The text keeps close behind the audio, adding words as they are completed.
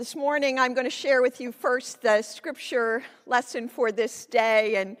This morning, I'm going to share with you first the scripture lesson for this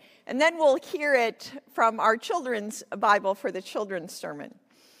day, and then we'll hear it from our children's Bible for the children's sermon.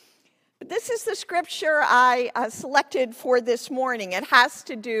 But this is the scripture I selected for this morning. It has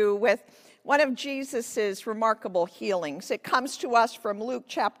to do with one of Jesus's remarkable healings. It comes to us from Luke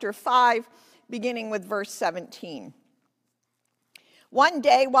chapter 5, beginning with verse 17. One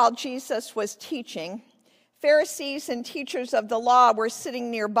day while Jesus was teaching, Pharisees and teachers of the law were sitting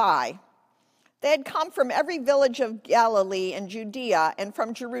nearby. They had come from every village of Galilee and Judea and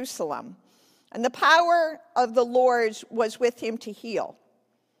from Jerusalem, and the power of the Lord was with him to heal.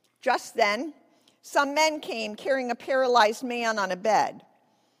 Just then, some men came carrying a paralyzed man on a bed.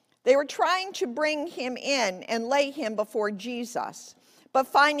 They were trying to bring him in and lay him before Jesus, but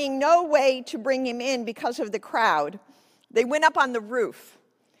finding no way to bring him in because of the crowd, they went up on the roof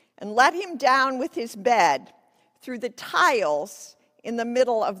and let him down with his bed through the tiles in the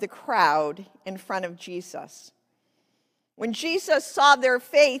middle of the crowd in front of Jesus. When Jesus saw their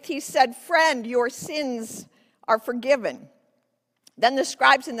faith, he said, "Friend, your sins are forgiven." Then the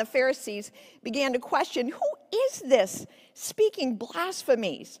scribes and the Pharisees began to question, "Who is this speaking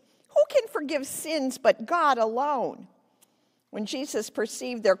blasphemies? Who can forgive sins but God alone?" When Jesus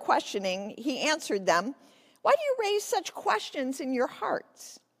perceived their questioning, he answered them, "Why do you raise such questions in your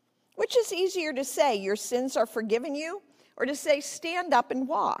hearts? Which is easier to say, 'Your sins are forgiven you,' or to say, 'Stand up and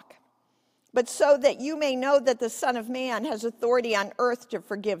walk'? But so that you may know that the Son of Man has authority on earth to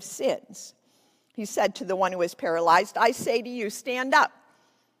forgive sins." He said to the one who was paralyzed, "I say to you, stand up,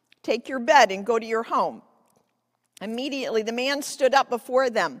 take your bed and go to your home." Immediately the man stood up before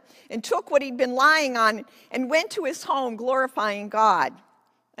them and took what he'd been lying on and went to his home glorifying God.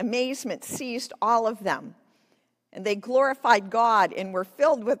 Amazement seized all of them, and they glorified God and were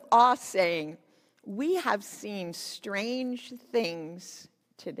filled with awe, saying, "We have seen strange things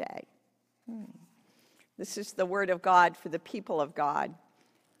today." This is the word of God for the people of God.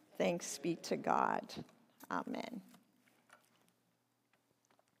 Thanks be to God. Amen.